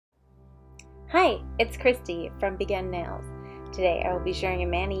Hi, it's Christy from BeginNails. Today I will be sharing a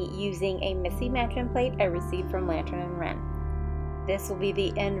mani using a Missy matching plate I received from Lantern and Wren. This will be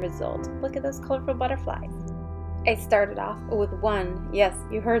the end result. Look at those colorful butterflies. I started off with one, yes,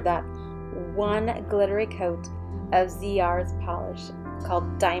 you heard that, one glittery coat of ZR's polish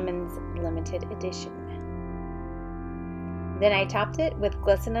called Diamonds Limited Edition. Then I topped it with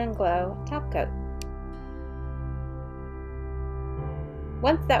Glisten and Glow top coat.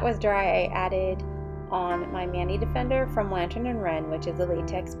 Once that was dry, I added on my Mani Defender from Lantern and Wren, which is a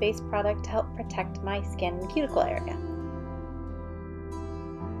latex-based product to help protect my skin and cuticle area.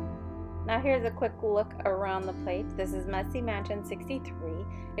 Now here's a quick look around the plate. This is MM63.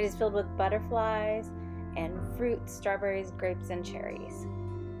 It is filled with butterflies and fruits, strawberries, grapes, and cherries.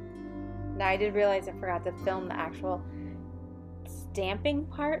 Now I did realize I forgot to film the actual stamping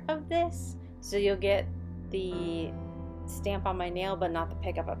part of this, so you'll get the stamp on my nail but not the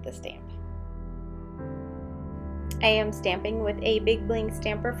pickup of the stamp. I am stamping with a Big Bling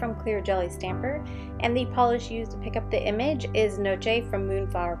stamper from Clear Jelly Stamper, and the polish used to pick up the image is Noche from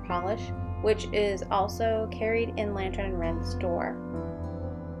Moonflower Polish, which is also carried in Lantern and Wren's store.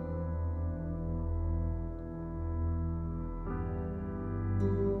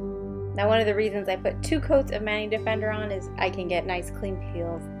 Now one of the reasons I put 2 coats of Mani Defender on is I can get nice clean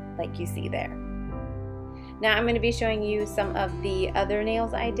peels like you see there. Now I'm going to be showing you some of the other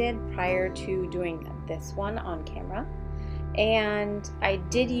nails I did prior to doing this one on camera. And I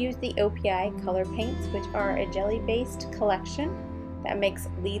did use the O.P.I color paints, which are a jelly-based collection that makes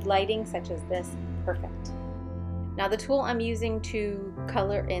lead lighting such as this perfect. Now the tool I'm using to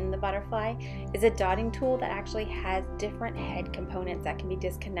color in the butterfly is a dotting tool that actually has different head components that can be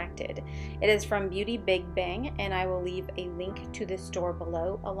disconnected. It is from Beauty Big Bang, and I will leave a link to the store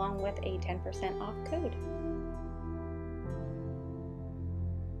below along with a 10% off code.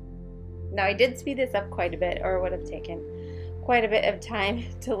 Now I did speed this up quite a bit, or it would have taken quite a bit of time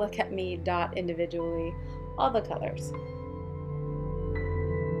to look at me dot individually all the colors.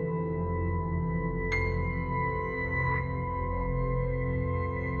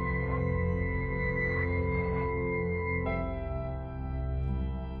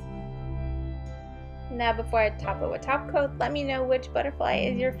 Now before I top it with top coat, let me know which butterfly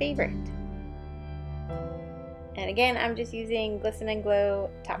is your favorite. And again, I'm just using Glisten and Glow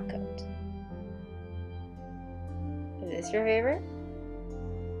top coat. Is this your favorite?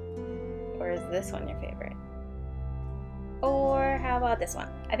 Or is this one your favorite? Or how about this one?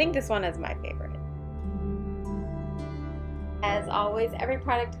 I think this one is my favorite. As always, every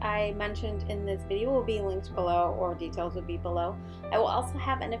product I mentioned in this video will be linked below, or details will be below. I will also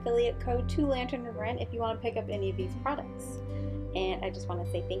have an affiliate code to Lantern and Wren if you want to pick up any of these products. And I just want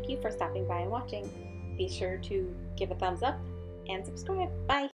to say thank you for stopping by and watching. Be sure to give a thumbs up and subscribe. Bye!